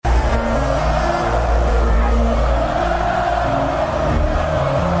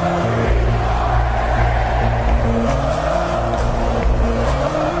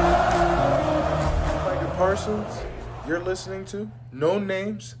listening to No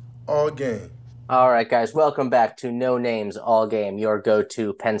Names, All Game. All right, guys, welcome back to No Names All Game, your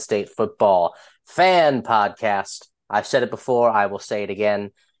go-to Penn State football fan podcast. I've said it before, I will say it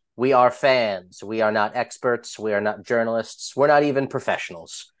again. We are fans. We are not experts. We are not journalists. We're not even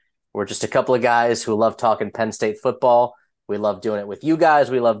professionals. We're just a couple of guys who love talking Penn State football. We love doing it with you guys.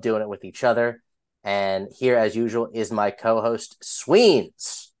 We love doing it with each other. And here, as usual, is my co-host,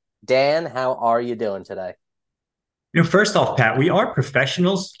 Sweens. Dan, how are you doing today? First off, Pat, we are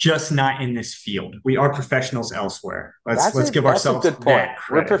professionals, just not in this field. We are professionals elsewhere. Let's give That's a ourselves good point. that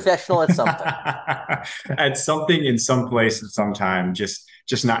We're credit. professional at something. At something in some place at some time, just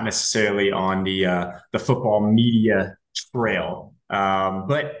not necessarily on the football media trail.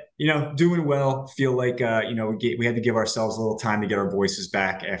 But doing well. Feel like we had to give ourselves a little time to get our voices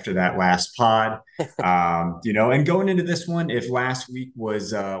back after that last pod. And going into this one, if last week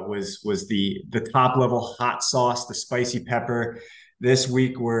was the top level hot sauce, the spicy pepper, this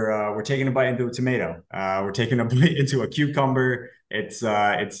week we're taking a bite into a tomato. We're taking a bite into a cucumber. It's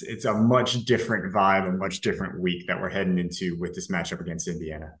a much different vibe, a much different week that we're heading into with this matchup against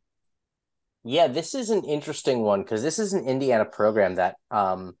Indiana. Yeah, this is an interesting one because this is an Indiana program that,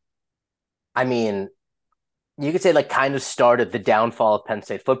 I mean, you could say like kind of started the downfall of Penn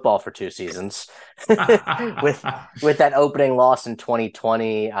State football for 2 seasons with with that opening loss in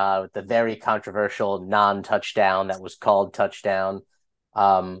 2020, with the very controversial non-touchdown that was called touchdown.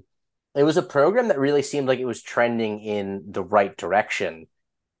 Um, it was a program that really seemed like it was trending in the right direction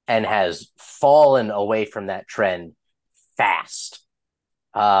and has fallen away from that trend fast.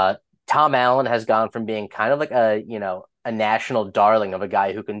 Uh, Tom Allen has gone from being kind of like a national darling of a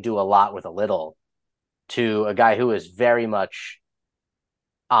guy who can do a lot with a little to a guy who is very much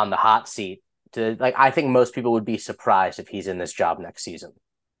on the hot seat. To like, I think most people would be surprised if he's in this job next season.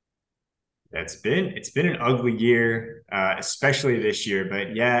 It's been an ugly year, especially this year.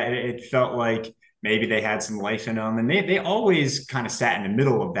 But yeah, it felt like maybe they had some life in them, and they always kind of sat in the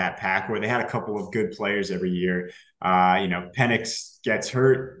middle of that pack where they had a couple of good players every year. Penix gets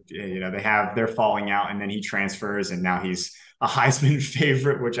hurt. They're falling out, and then he transfers, and now he's a Heisman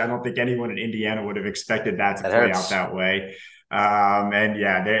favorite, which I don't think anyone in Indiana would have expected that to That play out hurts. that way. And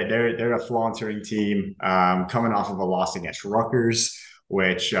yeah, they're a flauntering team coming off of a loss against Rutgers,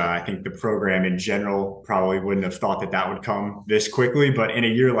 which I think the program in general probably wouldn't have thought that would come this quickly. But in a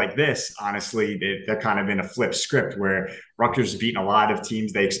year like this, honestly, they're kind of in a flip script where Rutgers has beaten a lot of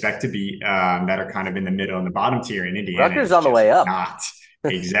teams they expect to beat that are kind of in the middle and the bottom tier. In Indiana Rutgers is on the just way up. not.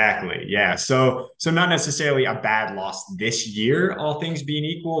 Exactly. Yeah. So not necessarily a bad loss this year, all things being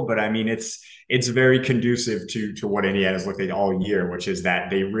equal, but I mean it's very conducive to what Indiana's looked at all year, which is that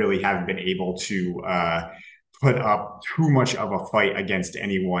they really haven't been able to put up too much of a fight against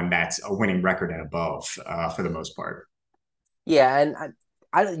anyone that's a winning record and above for the most part. Yeah,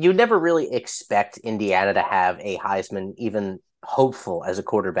 and you never really expect Indiana to have a Heisman even hopeful as a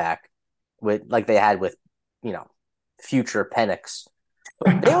quarterback with like they had with you know future Penix.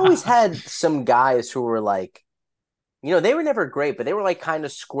 But they always had some guys who were like, they were never great, but they were like kind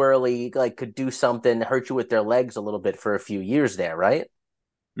of squirrely, like could do something, hurt you with their legs a little bit for a few years there, right?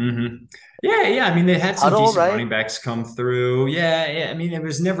 Mm-hmm. Yeah. I mean, they had some Tuttle, decent right? running backs come through. Yeah. I mean, it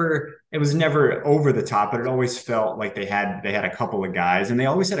was never over the top, but it always felt like they had a couple of guys, and they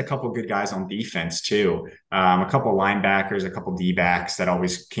always had a couple of good guys on defense too. A couple of linebackers, a couple of D backs that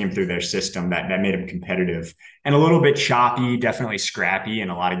always came through their system that made them competitive and a little bit choppy, definitely scrappy in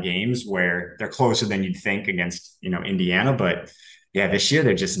a lot of games where they're closer than you'd think against Indiana. But yeah, this year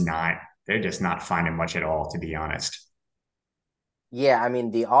they're just not. They're just not finding much at all, to be honest. Yeah, I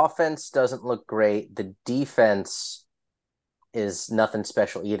mean the offense doesn't look great. The defense is nothing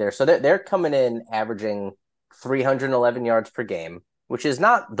special either. So they're coming in averaging 311 yards per game, which is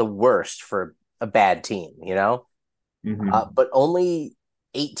not the worst for a bad team. Mm-hmm. But only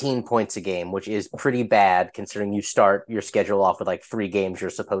 18 points a game, which is pretty bad considering you start your schedule off with like 3 games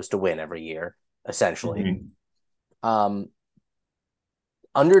you're supposed to win every year, essentially. Mm-hmm. Um,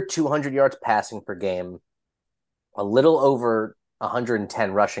 Under 200 yards passing per game, a little over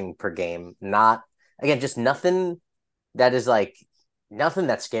 110 rushing per game. Not, again, just nothing that is like nothing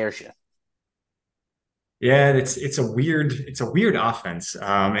that scares you. Yeah, it's a weird offense,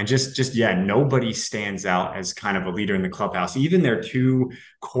 and just yeah, nobody stands out as kind of a leader in the clubhouse. Even their two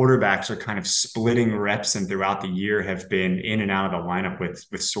quarterbacks are kind of splitting reps, and throughout the year have been in and out of the lineup with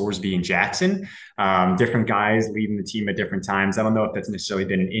Sorsby and Jackson. Different guys leading the team at different times. I don't know if that's necessarily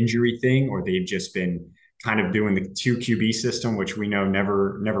been an injury thing or they've just been kind of doing the two QB system, which we know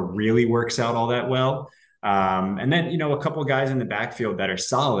never really works out all that well. And then, a couple of guys in the backfield that are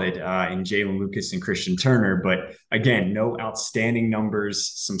solid in Jalen Lucas and Christian Turner. But again, no outstanding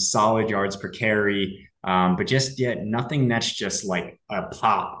numbers, some solid yards per carry, but just yet nothing that's just like a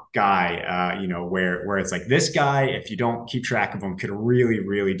pop guy, where it's like this guy, if you don't keep track of him, could really,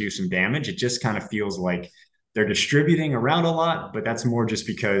 really do some damage. It just kind of feels like they're distributing around a lot, but that's more just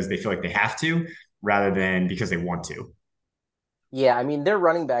because they feel like they have to rather than because they want to. Yeah, I mean, their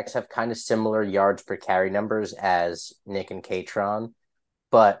running backs have kind of similar yards per carry numbers as Nick and Katron.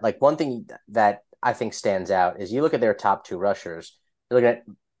 But like one thing that I think stands out is you look at their top two rushers, you're looking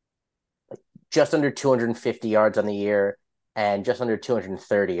at just under 250 yards on the year and just under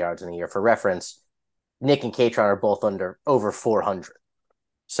 230 yards on the year. For reference, Nick and Katron are both under over 400.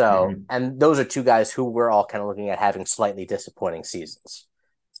 So, Mhm. and those are two guys who we're all kind of looking at having slightly disappointing seasons.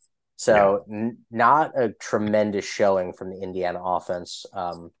 Yeah. So, not a tremendous showing from the Indiana offense.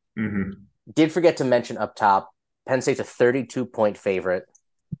 Hmm. Did forget to mention up top, Penn State's a 32-point favorite,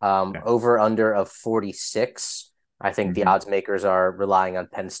 Yeah. over under of 46. I think the Hmm. odds makers are relying on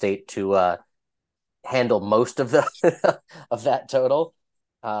Penn State to handle most of the of that total.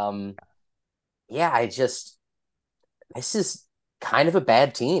 Um, yeah, this is kind of a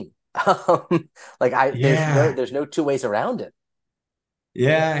bad team. Like Yeah. there's no two ways around it.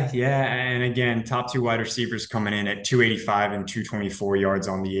 Yeah, yeah. And again, top two wide receivers coming in at 285 and 224 yards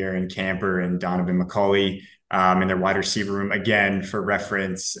on the year in Camper and Donovan McCulley in their wide receiver room. Again, for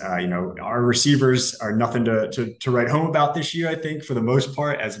reference, our receivers are nothing to write home about this year, I think, for the most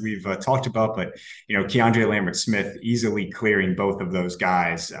part, as we've talked about. But, Keandre Lambert Smith easily clearing both of those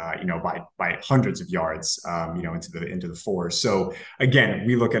guys, by hundreds of yards, into the fours. So again,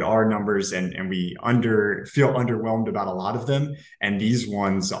 we look at our numbers and we feel underwhelmed about a lot of them, and these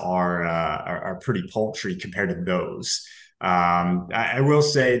ones are pretty paltry compared to those. I will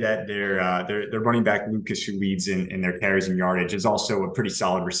say that their running back Lucas, who leads in their carries and yardage, is also a pretty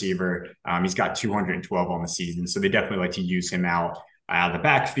solid receiver. He's got 212 on the season, so they definitely like to use him out of the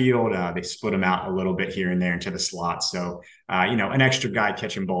backfield. They split him out a little bit here and there into the slot, so an extra guy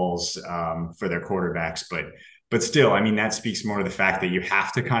catching balls for their quarterbacks, but still, I mean, that speaks more to the fact that you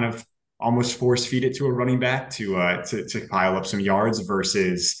have to kind of almost force feed it to a running back to pile up some yards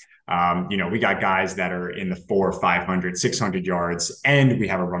versus we got guys that are in the 400, 500, 600 yards, and we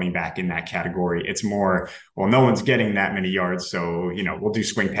have a running back in that category. It's more, well, no one's getting that many yards, so we'll do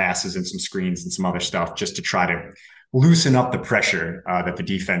swing passes and some screens and some other stuff just to try to loosen up the pressure that the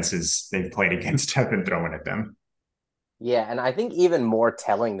defenses they've played against have been throwing at them. Yeah, and I think even more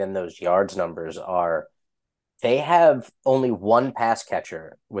telling than those yards numbers are they have only one pass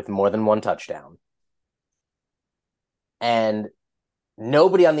catcher with more than one touchdown. And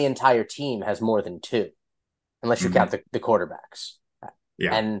nobody on the entire team has more than two, unless you count Mm-hmm. the quarterbacks.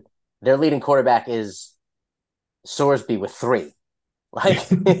 Yeah. And their leading quarterback is Sorsby with three. Like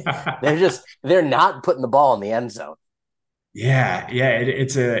Yeah. they're not putting the ball in the end zone. Yeah, yeah,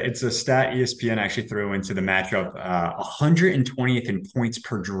 it's a stat ESPN actually threw into the matchup, 120th in points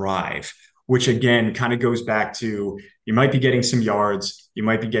per drive, which again kind of goes back to you might be getting some yards, you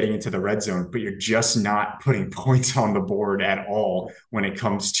might be getting into the red zone, but you're just not putting points on the board at all when it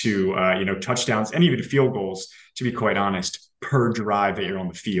comes to touchdowns and even field goals, to be quite honest, per drive that you're on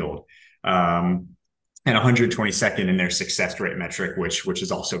the field. Um, and 122nd in their success rate metric, which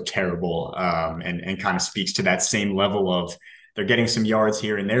is also terrible, and kind of speaks to that same level of they're getting some yards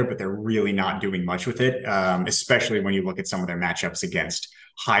here and there, but they're really not doing much with it, especially when you look at some of their matchups against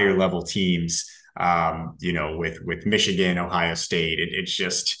higher level teams. With Michigan, Ohio State,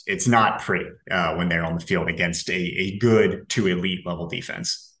 it's not pretty when they're on the field against a good to elite level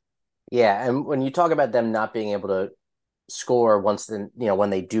defense. Yeah, and when you talk about them not being able to score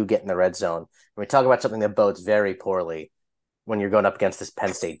when they do get in the red zone, when we talk about something that bodes very poorly when you're going up against this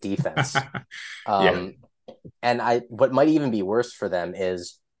Penn State defense. Yeah. Um, and what might even be worse for them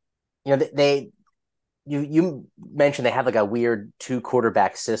is, you mentioned they have like a weird two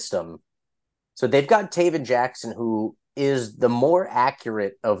quarterback system. So they've got Taven Jackson, who is the more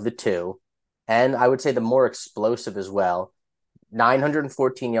accurate of the two, and I would say the more explosive as well.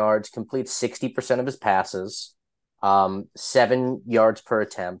 914 yards, completes 60% of his passes, 7 yards per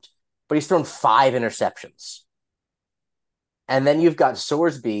attempt, but he's thrown 5 interceptions. And then you've got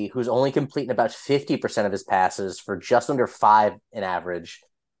Sorsby, who's only completing about 50% of his passes for just under five in average.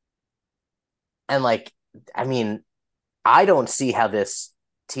 And I mean, I don't see how this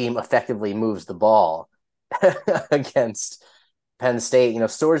team effectively moves the ball against Penn State.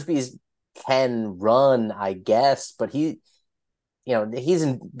 Sorsby's can run, I guess, but he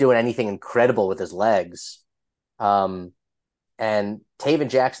isn't doing anything incredible with his legs. And Taven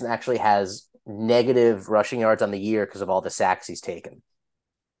Jackson actually has negative rushing yards on the year because of all the sacks he's taken.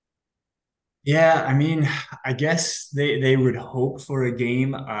 Yeah, I mean, I guess they would hope for a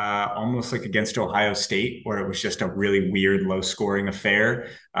game almost like against Ohio State, where it was just a really weird, low scoring affair.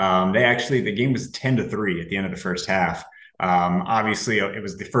 The game was 10-3 at the end of the first half. Obviously, it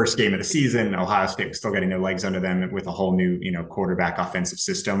was the first game of the season. Ohio State was still getting their legs under them with a whole new, quarterback offensive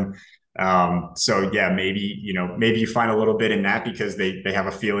system. So yeah, maybe you find a little bit in that because they have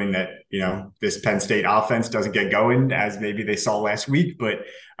a feeling that, this Penn State offense doesn't get going as maybe they saw last week, but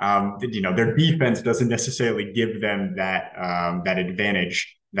their defense doesn't necessarily give them that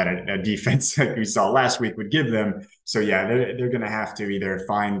advantage that a defense like we saw last week would give them. So yeah, they're going to have to either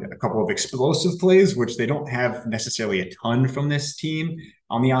find a couple of explosive plays, which they don't have necessarily a ton from this team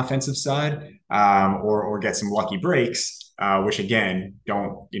on the offensive side, or get some lucky breaks. Which again,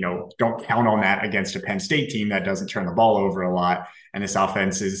 don't count on that against a Penn State team that doesn't turn the ball over a lot. And this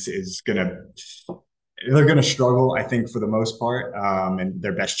offense is they're gonna struggle, I think, for the most part. And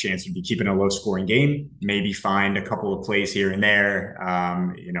their best chance would be keeping a low scoring game, maybe find a couple of plays here and there.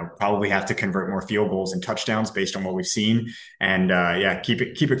 Probably have to convert more field goals and touchdowns based on what we've seen. And keep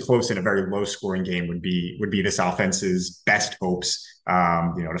it close in a very low scoring game would be this offense's best hopes.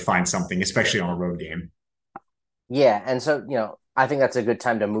 To find something, especially on a road game. Yeah, and so, I think that's a good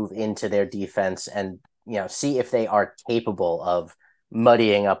time to move into their defense and, see if they are capable of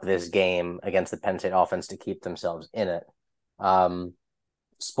muddying up this game against the Penn State offense to keep themselves in it.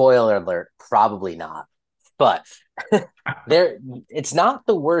 Spoiler alert, probably not. But it's not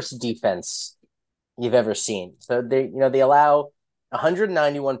the worst defense you've ever seen. So they allow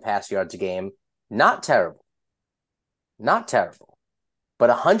 191 pass yards a game. Not terrible. Not terrible. But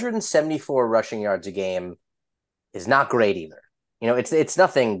 174 rushing yards a game is not great either. It's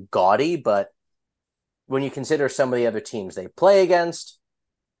nothing gaudy, but when you consider some of the other teams they play against,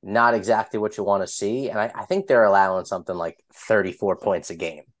 not exactly what you want to see. And I think they're allowing something like 34 points a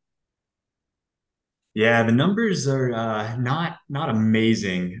game. Yeah, the numbers are not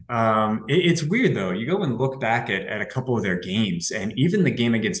amazing. It's weird though. You go and look back at a couple of their games, and even the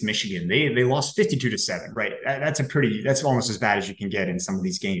game against Michigan, they lost 52-7. Right, that's almost as bad as you can get in some of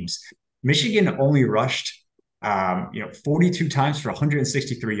these games. Michigan only rushed 42 times for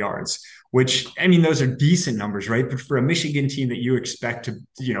 163 yards, which, I mean, those are decent numbers, right? But for a Michigan team that you expect to,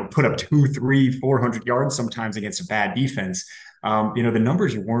 put up 200, 300, 400 yards sometimes against a bad defense, the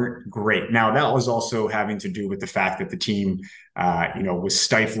numbers weren't great. Now, that was also having to do with the fact that the team, was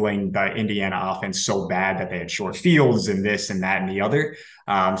stifling the Indiana offense so bad that they had short fields and this and that and the other.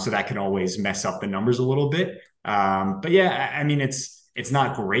 So that can always mess up the numbers a little bit. But yeah, I mean, it's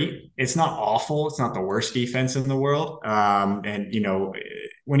not great. It's not awful. It's not the worst defense in the world.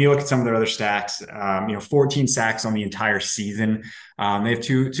 When you look at some of their other stats, 14 sacks on the entire season. They have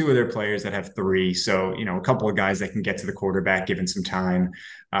two of their players that have 3. So, a couple of guys that can get to the quarterback given some time.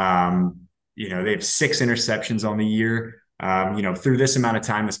 They have 6 interceptions on the year. Through this amount of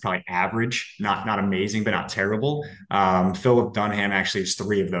time, that's probably average, not amazing, but not terrible. Philip Dunham actually has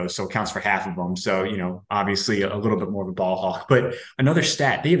 3 of those, so it counts for half of them. So, obviously a little bit more of a ball hawk. But another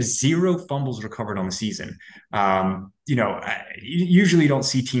stat, they have 0 fumbles recovered on the season. Usually you don't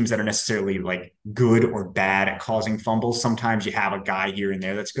see teams that are necessarily like good or bad at causing fumbles. Sometimes you have a guy here and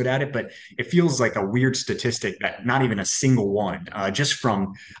there that's good at it, but it feels like a weird statistic that not even a single one, just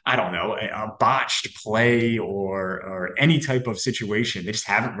from, I don't know, a botched play or any type of situation, they just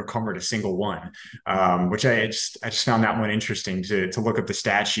haven't recovered a single one, which I just found that one interesting to look up the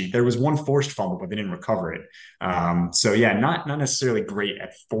stat sheet. There was one forced fumble, but they didn't recover it. So yeah, not necessarily great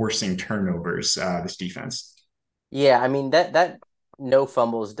at forcing turnovers, this defense. Yeah, I mean that no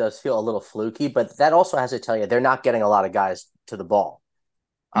fumbles does feel a little fluky, but that also has to tell you they're not getting a lot of guys to the ball.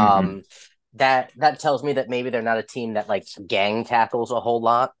 Mm-hmm. That tells me that maybe they're not a team that like gang tackles a whole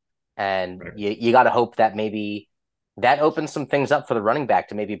lot, and Right. you got to hope that maybe that opens some things up for the running back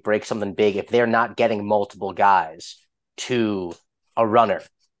to maybe break something big if they're not getting multiple guys to a runner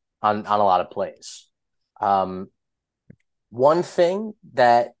on a lot of plays. One thing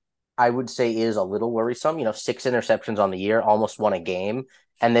that I would say is a little worrisome, 6 interceptions on the year, almost won a game,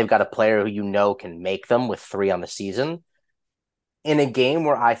 and they've got a player who can make them with 3 on the season. In a game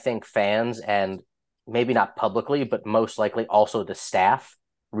where I think fans, and maybe not publicly, but most likely also the staff,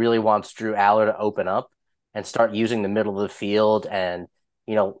 really wants Drew Aller to open up and start using the middle of the field and,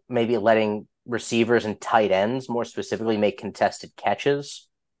 maybe letting receivers and tight ends more specifically make contested catches.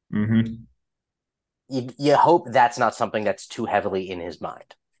 Mm-hmm. You hope that's not something that's too heavily in his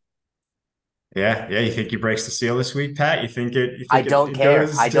mind. Yeah. You think he breaks the seal this week, Pat? You I think don't it care.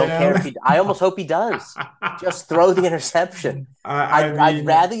 goes I don't care if down? he. I almost hope he does. Just throw the interception. I I'd mean,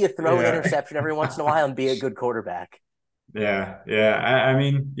 rather you throw an yeah. interception every once in a while and be a good quarterback. Yeah. I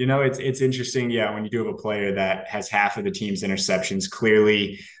mean, it's interesting. Yeah, when you do have a player that has half of the team's interceptions,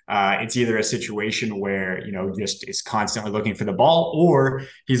 clearly, it's either a situation where just is constantly looking for the ball, or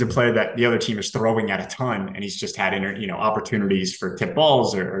he's a player that the other team is throwing at a ton, and he's just had opportunities for tip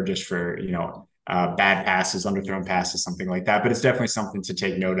balls or just for bad passes, underthrown passes, something like that. But it's definitely something to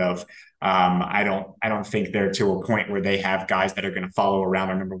take note of. I don't think they're to a point where they have guys that are going to follow around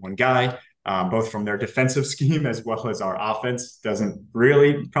our number one guy, both from their defensive scheme as well as our offense. Doesn't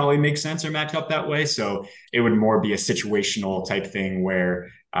really probably make sense or match up that way. So it would more be a situational type thing where,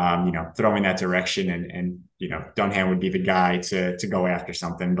 throwing that direction and Dunham would be the guy to go after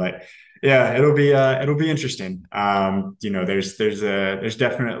something. But yeah, it'll be interesting. There's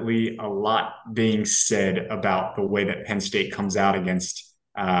definitely a lot being said about the way that Penn State comes out against.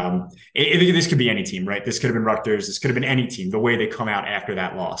 This could be any team, right? This could have been Rutgers. This could have been any team. The way they come out after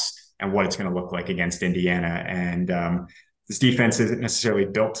that loss and what it's going to look like against Indiana. And this defense isn't necessarily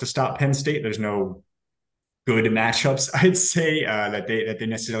built to stop Penn State. There's no good matchups, I'd say, that they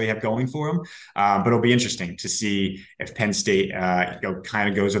necessarily have going for them. But it'll be interesting to see if Penn State kind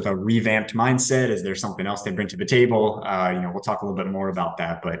of goes with a revamped mindset. Is there something else they bring to the table? We'll talk a little bit more about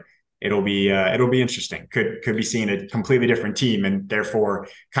that, but it'll be interesting. Could be seeing a completely different team, and therefore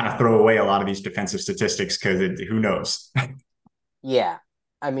kind of throw away a lot of these defensive statistics because who knows? Yeah,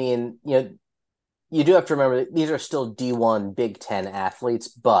 I mean, you do have to remember that these are still D1 Big Ten athletes,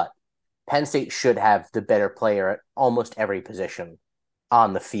 but Penn State should have the better player at almost every position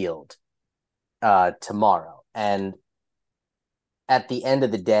on the field tomorrow. And at the end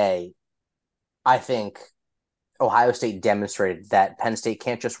of the day, I think Ohio State demonstrated that Penn State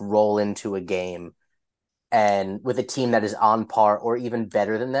can't just roll into a game and with a team that is on par or even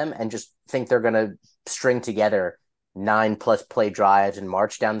better than them and just think they're going to string together 9+ play drives and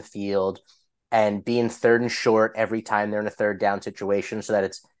march down the field and be in third and short every time they're in a third down situation so that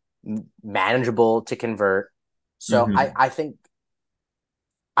it's manageable to convert. So Mm-hmm.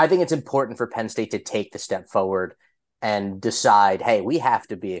 I think it's important for Penn State to take the step forward and decide, hey, we have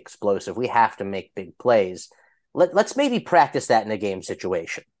to be explosive. We have to make big plays. Let's maybe practice that in a game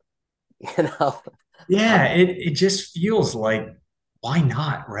situation. You know, Yeah, it just feels like why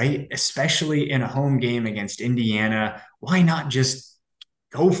not, right? Especially in a home game against Indiana, why not just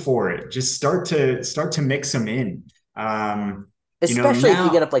go for it? Just start to mix them in. especially if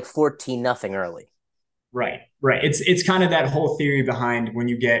you get Now up like 14-0 early. right. It's kind of that whole theory behind when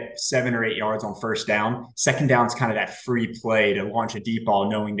you get 7 or 8 yards on first down. Second down is kind of that free play to launch a deep ball,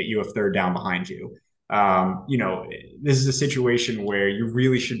 knowing that you have third down behind you. This is a situation where you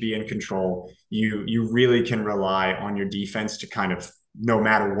really should be in control. You really can rely on your defense to kind of, no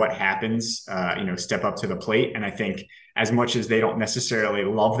matter what happens, step up to the plate. And I think as much as they don't necessarily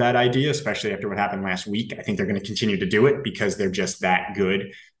love that idea, especially after what happened last week, I think they're going to continue to do it because they're just that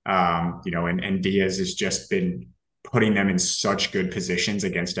good. And Diaz has just been putting them in such good positions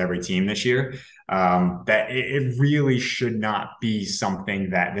against every team this year, that it really should not be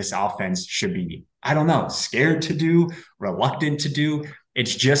something that this offense should be, I don't know, scared to do, reluctant to do.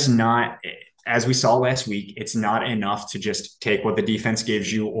 It's just not, as we saw last week, it's not enough to just take what the defense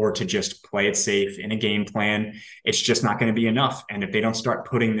gives you or to just play it safe in a game plan. It's just not going to be enough. And if they don't start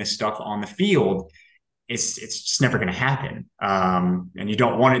putting this stuff on the field, it's just never going to happen. And you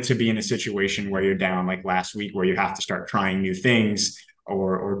don't want it to be in a situation where you're down like last week, where you have to start trying new things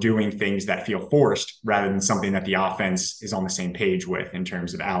or doing things that feel forced rather than something that the offense is on the same page with in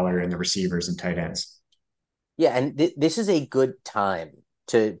terms of Aller and the receivers and tight ends. Yeah, and this is a good time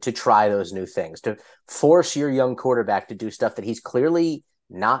to try those new things, to force your young quarterback to do stuff that he's clearly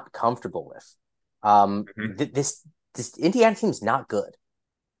not comfortable with. Mm-hmm. This Indiana team's not good.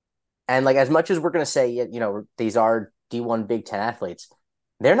 And like as much as we're going to say, these are D1 Big Ten athletes,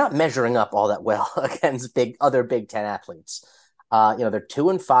 they're not measuring up all that well against other Big Ten athletes. They're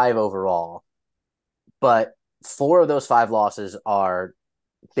 2-5 overall, but 4 of those 5 losses are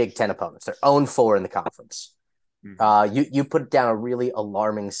Big Ten opponents. They're 0-4 in the conference. You put down a really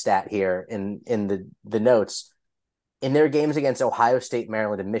alarming stat here in the notes. In their games against Ohio State,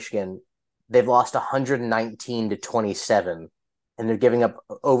 Maryland, and Michigan, they've lost 119-27, and they're giving up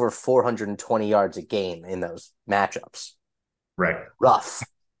over 420 yards a game in those matchups. Right. Rough.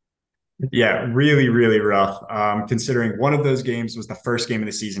 Yeah, really, really rough. Considering one of those games was the first game of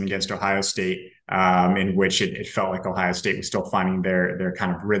the season against Ohio State, in which it felt like Ohio State was still finding their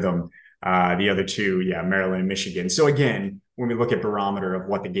kind of rhythm. The other two, yeah, Maryland and Michigan. So again, when we look at barometer of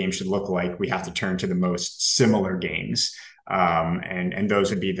what the game should look like, we have to turn to the most similar games. And those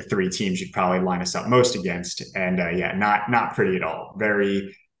would be the three teams you'd probably line us up most against. And yeah, not pretty at all.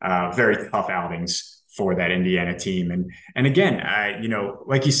 Very tough outings for that Indiana team. And again,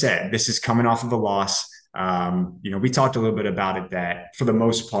 like you said, this is coming off of a loss. We talked a little bit about it that for the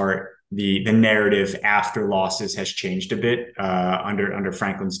most part, the narrative after losses has changed a bit under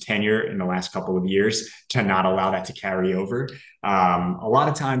Franklin's tenure in the last couple of years to not allow that to carry over. A lot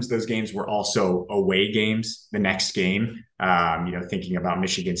of times those games were also away games the next game, thinking about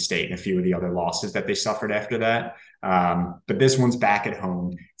Michigan State and a few of the other losses that they suffered after that. But this one's back at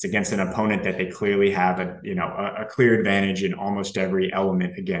home. It's against an opponent that they clearly have a clear advantage in almost every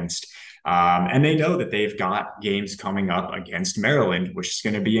element against. And they know that they've got games coming up against Maryland, which is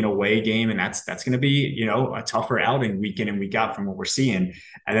going to be an away game. And that's going to be, a tougher outing week in and week out from what we're seeing.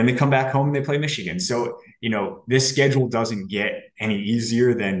 And then they come back home and they play Michigan. So, this schedule doesn't get any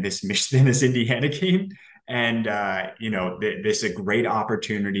easier than this Indiana game. And, this is a great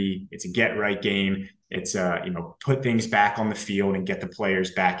opportunity. It's a get right game. It's put things back on the field and get the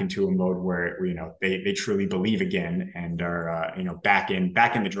players back into a mode where they truly believe again and are back in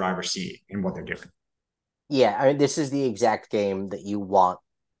the driver's seat in what they're doing. Yeah, I mean, this is the exact game that you want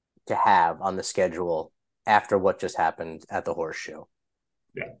to have on the schedule after what just happened at the Horseshoe.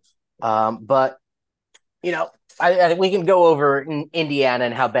 Yeah. But I think we can go over Indiana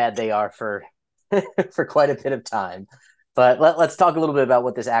and how bad they are for for quite a bit of time. But let's talk a little bit about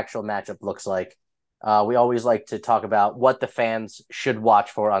what this actual matchup looks like. We always like to talk about what the fans should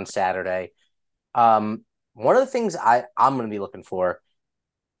watch for on Saturday. One of the things I'm going to be looking for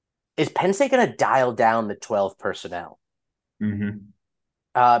is Penn State going to dial down the 12 personnel.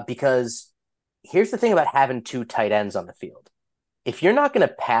 Mm-hmm. Because here's the thing about having two tight ends on the field. If you're not going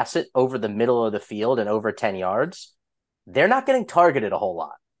to pass it over the middle of the field and over 10 yards, they're not getting targeted a whole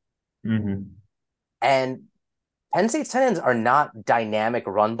lot. Mm-hmm. And Penn State's tight ends are not dynamic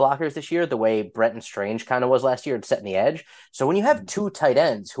run blockers this year, the way Brenton Strange kind of was last year at setting the edge. So when you have two tight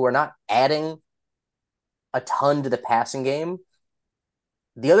ends who are not adding a ton to the passing game,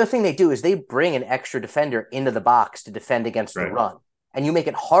 the other thing they do is they bring an extra defender into the box to defend against the run. And you make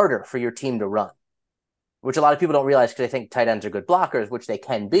it harder for your team to run, which a lot of people don't realize because they think tight ends are good blockers, which they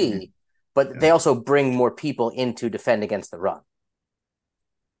can be, but they also bring more people in to defend against the run.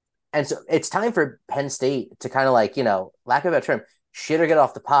 And so it's time for Penn State to kind of lack of a term, shit or get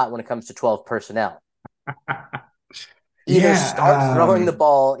off the pot when it comes to 12 personnel. Either start throwing the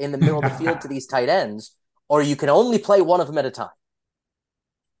ball in the middle of the field to these tight ends, or you can only play one of them at a time.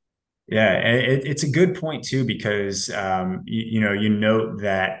 Yeah, it's a good point too, because you note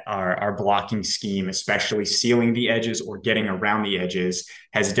that our blocking scheme, especially sealing the edges or getting around the edges,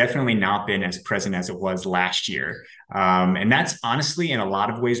 has definitely not been as present as it was last year. And that's honestly, in a lot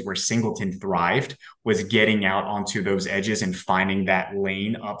of ways, where Singleton thrived, was getting out onto those edges and finding that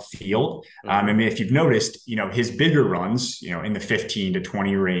lane upfield. I mean, if you've noticed, his bigger runs, in the 15 to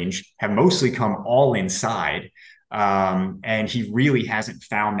 20 range have mostly come all inside. And he really hasn't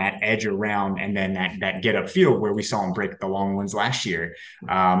found that edge around and then that get upfield where we saw him break the long ones last year.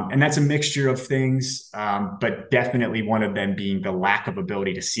 And that's a mixture of things, but definitely one of them being the lack of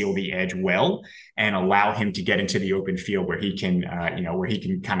ability to seal the edge well and allow him to get into the open field where he can, where he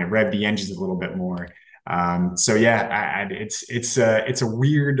can kind of rev the edges a little bit more. So yeah, it's a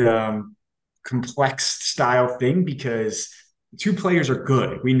weird, complex style thing because two players are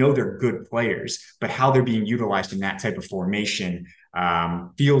good. We know they're good players, but how they're being utilized in that type of formation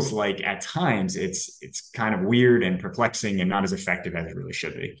feels like at times it's kind of weird and perplexing and not as effective as it really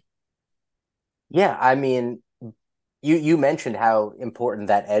should be. Yeah, I mean, you mentioned how important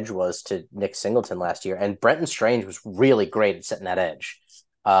that edge was to Nick Singleton last year, and Brenton Strange was really great at setting that edge.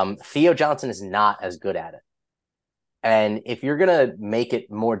 Theo Johnson is not as good at it. And if you're going to make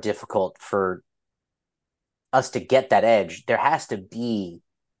it more difficult for us to get that edge, there has to be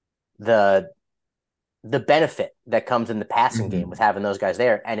the benefit that comes in the passing game with having those guys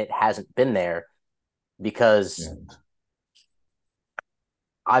there, and it hasn't been there because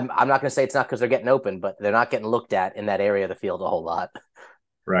I'm not going to say it's not because they're getting open, but they're not getting looked at in that area of the field a whole lot.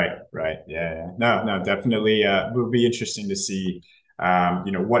 Right. Yeah. No, definitely. It would be interesting to see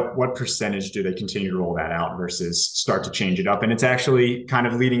what percentage do they continue to roll that out versus start to change it up? And it's actually kind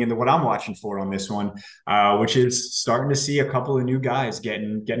of leading into what I'm watching for on this one, which is starting to see a couple of new guys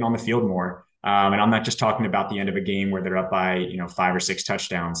getting on the field more. And I'm not just talking about the end of a game where they're up by 5 or 6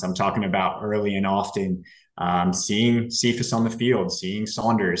 touchdowns. I'm talking about early and often seeing Cephas on the field, seeing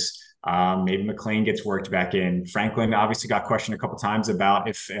Saunders, Maybe McLean gets worked back in. Franklin obviously got questioned a couple times about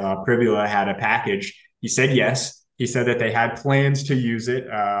if Privula had a package. He said yes. He said that they had plans to use it.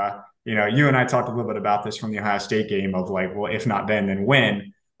 You and I talked a little bit about this from the Ohio State game of like, well, if not then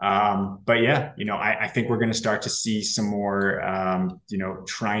when? But yeah, I think we're going to start to see some more,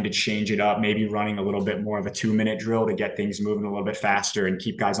 trying to change it up, maybe running a little bit more of a 2-minute drill to get things moving a little bit faster and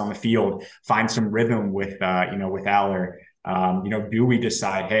keep guys on the field, find some rhythm with Aller. Do we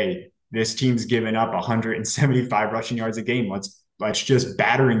decide, hey, this team's given up 175 rushing yards a game. Let's just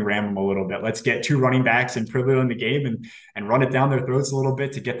battering ram them a little bit. Let's get 2 running backs and Privila in the game and run it down their throats a little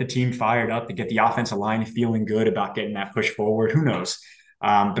bit to get the team fired up, to get the offensive line feeling good about getting that push forward. Who knows?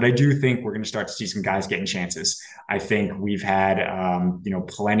 But I do think we're going to start to see some guys getting chances. I think we've had,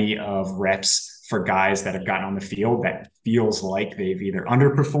 plenty of reps for guys that have gotten on the field that feels like they've either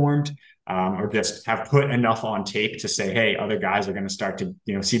underperformed or just have put enough on tape to say, hey, other guys are going to start to,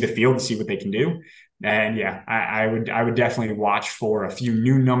 see the field and see what they can do. And yeah, I would definitely watch for a few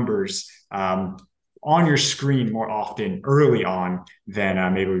new numbers on your screen more often early on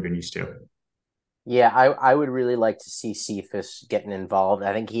than maybe we've been used to. Yeah, I would really like to see Cephas getting involved.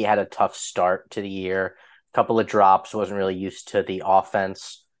 I think he had a tough start to the year, a couple of drops, wasn't really used to the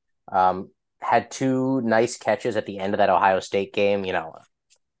offense. Had 2 nice catches at the end of that Ohio State game.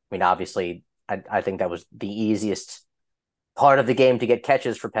 Obviously, I think that was the easiest part of the game to get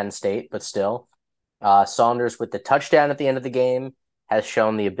catches for Penn State, but still. Saunders with the touchdown at the end of the game has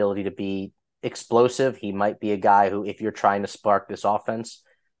shown the ability to be explosive. He might be a guy who, if you're trying to spark this offense,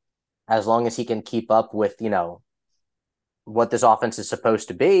 as long as he can keep up with, what this offense is supposed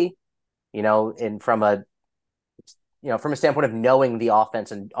to be, and from a standpoint of knowing the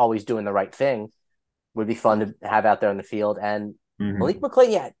offense and always doing the right thing, would be fun to have out there on the field. And Malik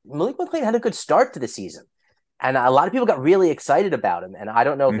McLean had a good start to the season. And a lot of people got really excited about him. And I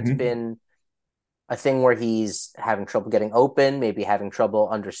don't know if it's been a thing where he's having trouble getting open, maybe having trouble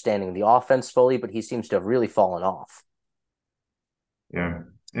understanding the offense fully, but he seems to have really fallen off. Yeah.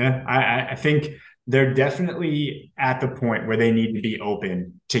 Yeah, I think they're definitely at the point where they need to be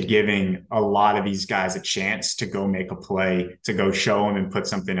open to giving a lot of these guys a chance to go make a play, to go show them and put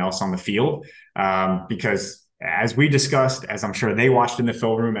something else on the field. Because as we discussed, as I'm sure they watched in the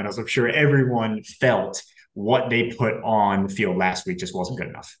film room, and as I'm sure everyone felt, what they put on the field last week just wasn't good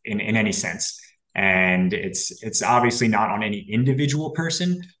enough in any sense. And it's obviously not on any individual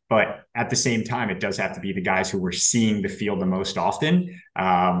person, but at the same time, it does have to be the guys who were seeing the field the most often,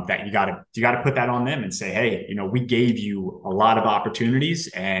 that you got to put that on them and say, hey, we gave you a lot of opportunities,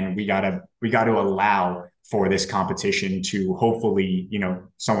 and we got to allow for this competition to hopefully,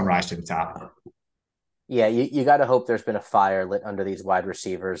 someone rise to the top. Yeah, you got to hope there's been a fire lit under these wide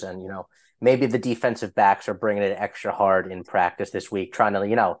receivers, and maybe the defensive backs are bringing it extra hard in practice this week, trying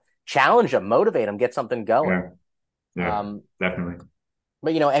to challenge them, motivate them, get something going. Yeah, definitely.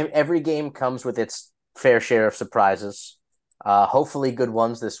 But every game comes with its fair share of surprises. Hopefully, good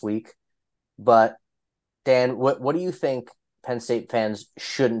ones this week. But Dan, what do you think Penn State fans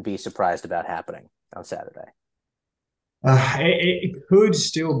shouldn't be surprised about happening on Saturday? It could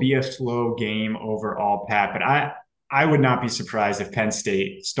still be a slow game overall, Pat, but I would not be surprised if Penn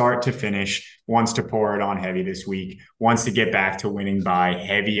State, start to finish, wants to pour it on heavy this week, wants to get back to winning by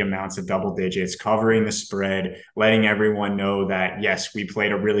heavy amounts of double digits, covering the spread, letting everyone know that, yes, we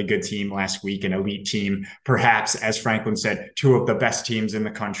played a really good team last week, an elite team, perhaps, as Franklin said, 2 of the best teams in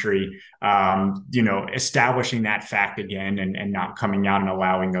the country, establishing that fact again and not coming out and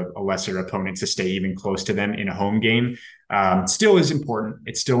allowing a lesser opponent to stay even close to them in a home game. Still is important.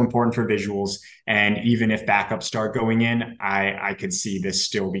 It's still important for visuals. And even if backups start going in, I could see this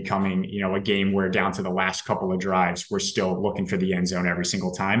still becoming, a game where down to the last couple of drives, we're still looking for the end zone every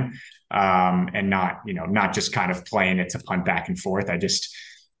single time. And not just kind of playing it to punt back and forth.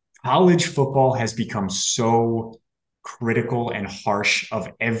 College football has become so critical and harsh of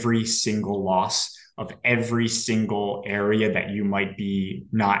every single loss, of every single area that you might be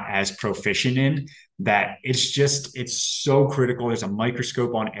not as proficient in, that it's so critical. There's a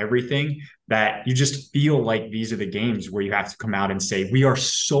microscope on everything that you just feel like these are the games where you have to come out and say, we are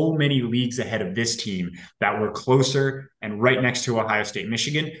so many leagues ahead of this team that we're closer and right next to Ohio State,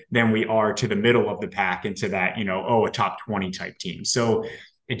 Michigan than we are to the middle of the pack into that, a top 20 type team. So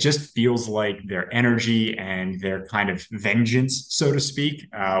it just feels like their energy and their kind of vengeance, so to speak,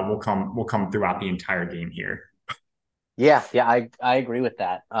 will come throughout the entire game here. Yeah, I agree with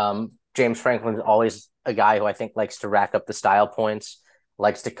that. James Franklin's always a guy who I think likes to rack up the style points,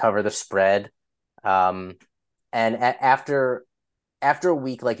 likes to cover the spread. And after a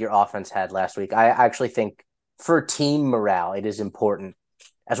week like your offense had last week, I actually think for team morale, it is important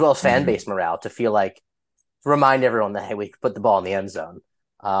as well as fan base morale, to feel like, to remind everyone that, hey, we could put the ball in the end zone.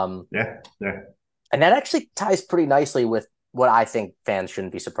 Yeah. And that actually ties pretty nicely with what I think fans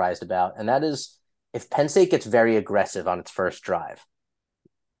shouldn't be surprised about. And that is, if Penn State gets very aggressive on its first drive,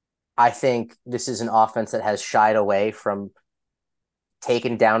 I think this is an offense that has shied away from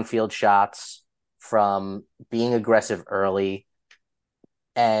taking downfield shots, from being aggressive early.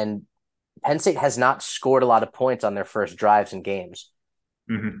 And Penn State has not scored a lot of points on their first drives in games.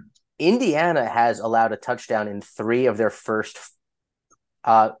 Mm-hmm. Indiana has allowed a touchdown in three of their first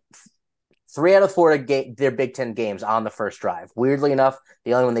 3 out of 4 their Big Ten games on the first drive. Weirdly enough,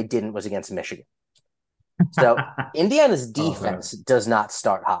 the only one they didn't was against Michigan. So Indiana's defense does not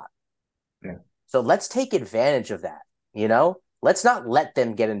start hot. Yeah. So let's take advantage of that. Let's not let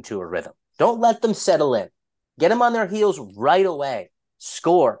them get into a rhythm. Don't let them settle in. Get them on their heels right away.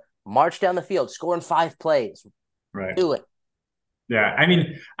 Score. March down the field. Score in 5 plays. Right. Do it. Yeah, I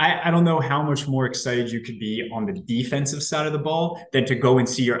mean, I don't know how much more excited you could be on the defensive side of the ball than to go and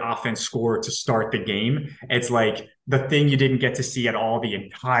see your offense score to start the game. It's like the thing you didn't get to see at all the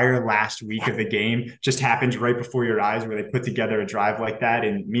entire last week of the game just happens right before your eyes, where they put together a drive like that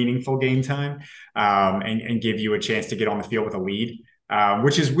in meaningful game time, and give you a chance to get on the field with a lead.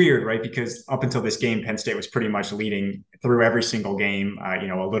 Which is weird, right? Because up until this game, Penn State was pretty much leading through every single game.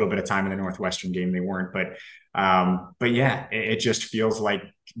 A little bit of time in the Northwestern game, they weren't. But yeah, it just feels like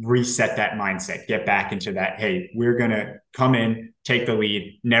reset that mindset, get back into that. Hey, we're going to come in, take the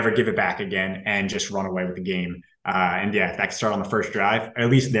lead, never give it back again, and just run away with the game. And yeah, if that could start on the first drive, or at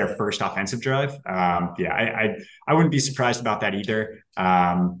least their first offensive drive. I wouldn't be surprised about that either.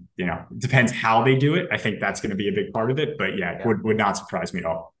 It depends how they do it. I think that's going to be a big part of it, but yeah, would not surprise me at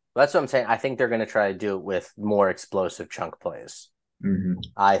all. That's what I'm saying. I think they're going to try to do it with more explosive chunk plays. Mm-hmm.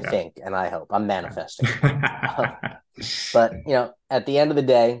 I think, and I hope. I'm manifesting. But, at the end of the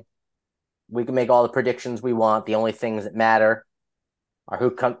day, we can make all the predictions we want. The only things that matter are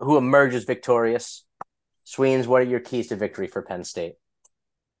who emerges victorious. Sweens, what are your keys to victory for Penn State?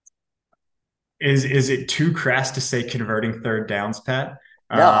 Is it too crass to say converting third downs, Pat?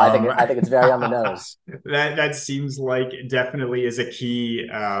 No, I think it's very on the nose. That seems like it definitely is a key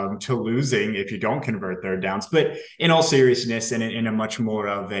to losing if you don't convert third downs. But in all seriousness, and in a much more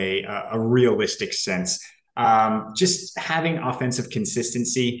of a realistic sense, just having offensive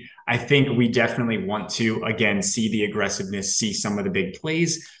consistency, I think we definitely want to, again, see the aggressiveness, see some of the big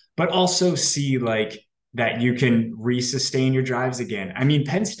plays, but also see that you can resustain your drives again. I mean,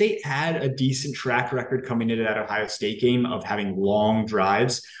 Penn State had a decent track record coming into that Ohio State game of having long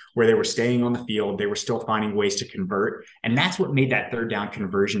drives where they were staying on the field. They were still finding ways to convert. And that's what made that third down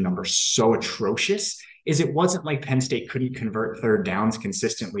conversion number so atrocious, is it wasn't like Penn State couldn't convert third downs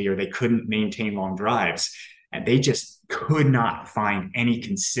consistently or they couldn't maintain long drives. And they just could not find any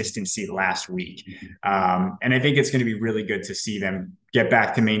consistency last week. And I think it's going to be really good to see them get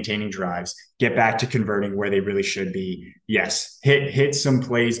back to maintaining drives, get back to converting where they really should be. Yes, hit some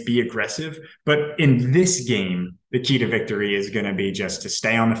plays, be aggressive. But in this game, the key to victory is going to be just to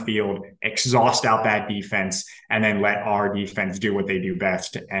stay on the field, exhaust out that defense, and then let our defense do what they do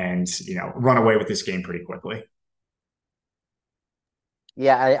best and, run away with this game pretty quickly.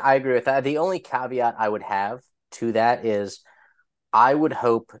 Yeah, I agree with that. The only caveat I would have to that is I would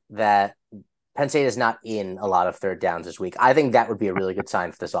hope that Penn State is not in a lot of third downs this week. I think that would be a really good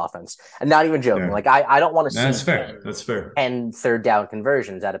sign for this offense. And not even joking. Yeah. I don't want to see That's fair. 10 third down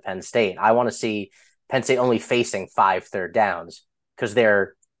conversions out of Penn State. I want to see Penn State only facing 5 third downs because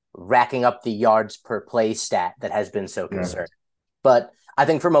they're racking up the yards per play stat that has been so concerning. But I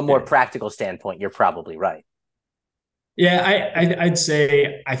think from a more practical standpoint, you're probably right. Yeah, I'd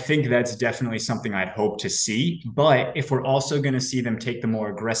say I think that's definitely something I'd hope to see. But if we're also going to see them take the more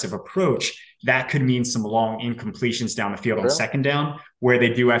aggressive approach, that could mean some long incompletions down the field on second down, where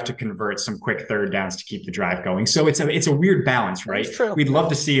they do have to convert some quick third downs to keep the drive going. So it's a weird balance, right? We'd love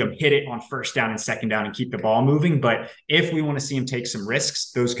to see them hit it on first down and second down and keep the ball moving. But if we want to see them take some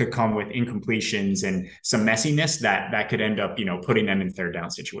risks, those could come with incompletions and some messiness that could end up, putting them in third down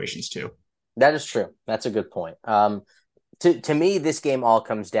situations too. That is true. That's a good point. To me, this game all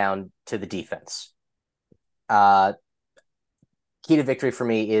comes down to the defense. Key to victory for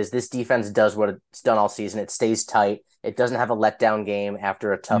me is this defense does what it's done all season. It stays tight. It doesn't have a letdown game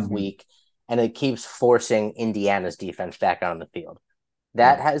after a tough week, and it keeps forcing Indiana's defense back on the field.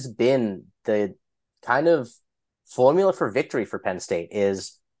 That has been the kind of formula for victory for Penn State,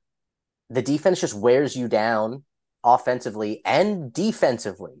 is the defense just wears you down offensively and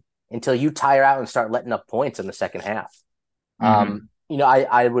defensively until you tire out and start letting up points in the second half.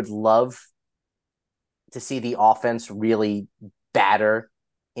 I would love to see the offense really batter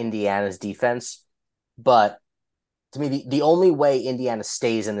Indiana's defense. But to me, the only way Indiana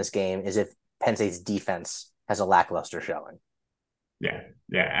stays in this game is if Penn State's defense has a lackluster showing. Yeah.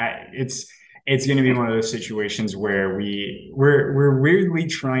 It's going to be one of those situations where we're weirdly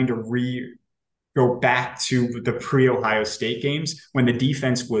trying to go back to the pre-Ohio State games when the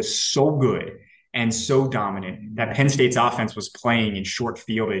defense was so good and so dominant that Penn State's offense was playing in short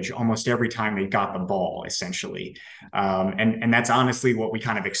fieldage almost every time they got the ball, essentially. And that's honestly what we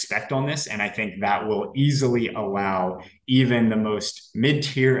kind of expect on this. And I think that will easily allow even the most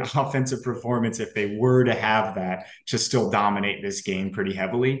mid-tier offensive performance, if they were to have that, to still dominate this game pretty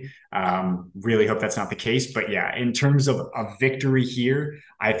heavily. Really hope that's not the case. But yeah, in terms of a victory here,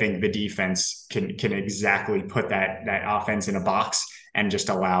 I think the defense can exactly put that offense in a box and just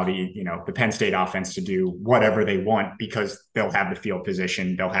allow the Penn State offense to do whatever they want because they'll have the field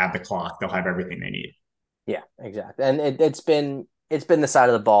position, they'll have the clock, they'll have everything they need. Yeah, exactly. And it's been the side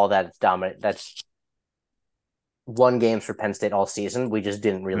of the ball that it's dominant. That's won games for Penn State all season. We just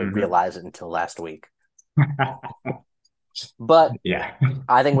didn't really realize it until last week. But yeah,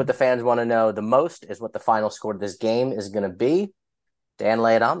 I think what the fans want to know the most is what the final score of this game is going to be. Dan,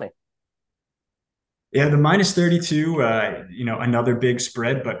 lay it on me. Yeah, the -32, another big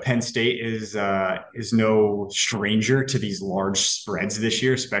spread, but Penn State is no stranger to these large spreads this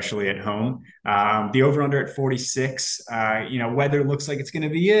year, especially at home. The over/under at 46. Weather looks like it's going to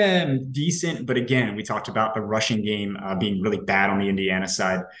be decent, but again, we talked about the rushing game being really bad on the Indiana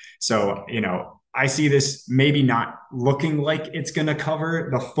side. So I see this maybe not looking like it's going to cover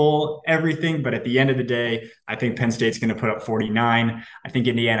the full everything, but at the end of the day, I think Penn State's going to put up 49. I think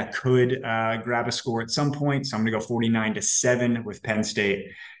Indiana could grab a score at some point, so I'm going to go 49-7 with Penn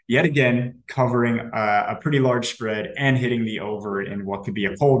State. Yet again, covering a pretty large spread and hitting the over in what could be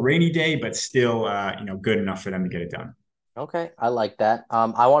a cold, rainy day, but still, good enough for them to get it done. Okay, I like that.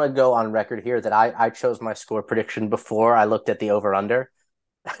 I want to go on record here that I chose my score prediction before I looked at the over/under.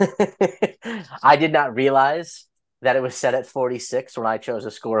 I did not realize that it was set at 46 when I chose a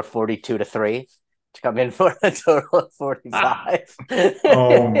score of 42-3 to come in for a total of 45.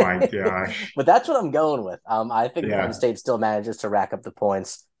 Oh my gosh. But that's what I'm going with. I think Penn State still manages to rack up the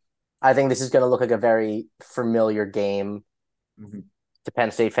points. I think this is going to look like a very familiar game to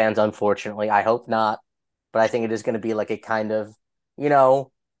Penn State fans, unfortunately. I hope not, but I think it is going to be like a kind of,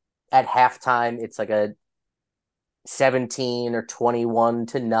 at halftime, it's like a 17 or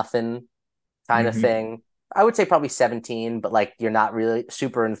 21-0 kind of thing. I would say probably 17, but like you're not really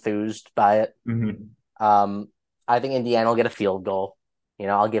super enthused by it. I think Indiana will get a field goal.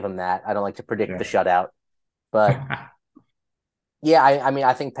 I'll give them that. I don't like to predict the shutout, but yeah,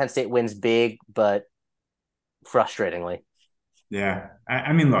 I think Penn State wins big, but frustratingly. Yeah.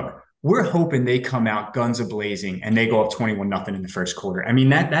 I mean, look, we're hoping they come out guns a-blazing and they go up 21-0 in the first quarter. I mean,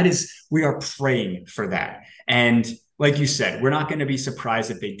 that is, we are praying for that. And like you said, we're not going to be surprised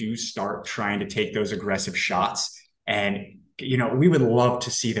if they do start trying to take those aggressive shots. And, we would love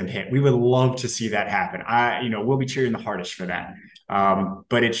to see them hit. We would love to see that happen. We'll be cheering the hardest for that.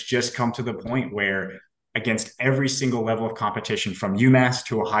 But it's just come to the point where against every single level of competition from UMass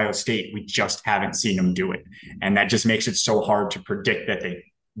to Ohio State, we just haven't seen them do it. And that just makes it so hard to predict that they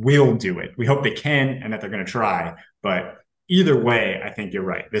will do it. We hope they can and that they're going to try, but either way, I think you're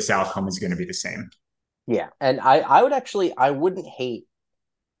right. This outcome is going to be the same. Yeah, and I wouldn't hate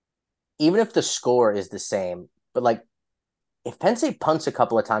even if the score is the same, but like if Penn State punts a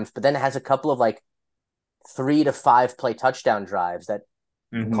couple of times, but then has a couple of like 3 to 5 play touchdown drives that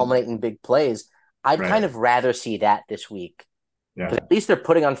culminate in big plays, I'd kind of rather see that this week. Yeah. Because at least they're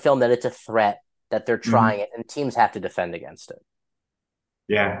putting on film that it's a threat, that they're trying it, and teams have to defend against it.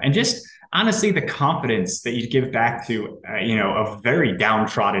 Yeah, and just honestly, the confidence that you give back to, a very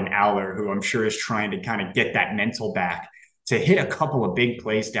downtrodden Aller, who I'm sure is trying to kind of get that mental back to hit a couple of big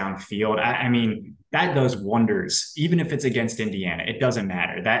plays downfield. I mean, that does wonders. Even if it's against Indiana, it doesn't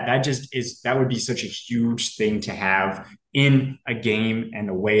matter. That would be such a huge thing to have in a game, and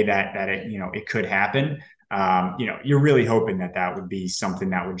the way that it it could happen. You're really hoping that would be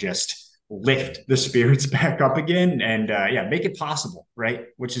something that would just lift the spirits back up again and make it possible, right?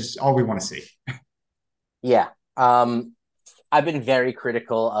 Which is all we want to see. Yeah. I've been very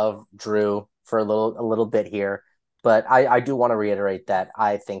critical of Drew for a little bit here, but I do want to reiterate that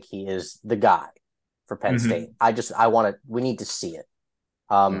I think he is the guy for Penn State. We need to see it.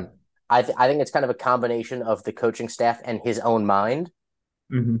 I think it's kind of a combination of the coaching staff and his own mind.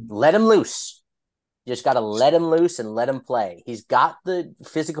 Let him loose. You just got to let him loose and let him play. He's got the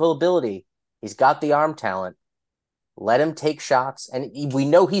physical ability. He's got the arm talent. Let him take shots. And we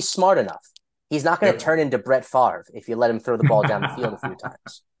know he's smart enough. He's not going to Yep. turn into Brett Favre if you let him throw the ball down the field a few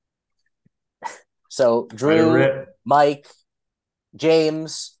times. So Let it Drew, rip. Mike,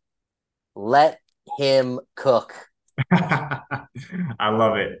 James, let him cook. I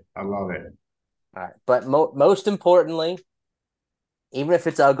love it. I love it. All right. But most importantly, even if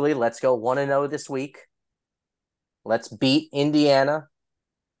it's ugly, let's go 1-0 this week. Let's beat Indiana.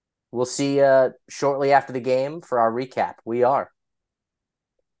 We'll see you shortly after the game for our recap. We are.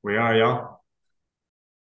 We are, y'all.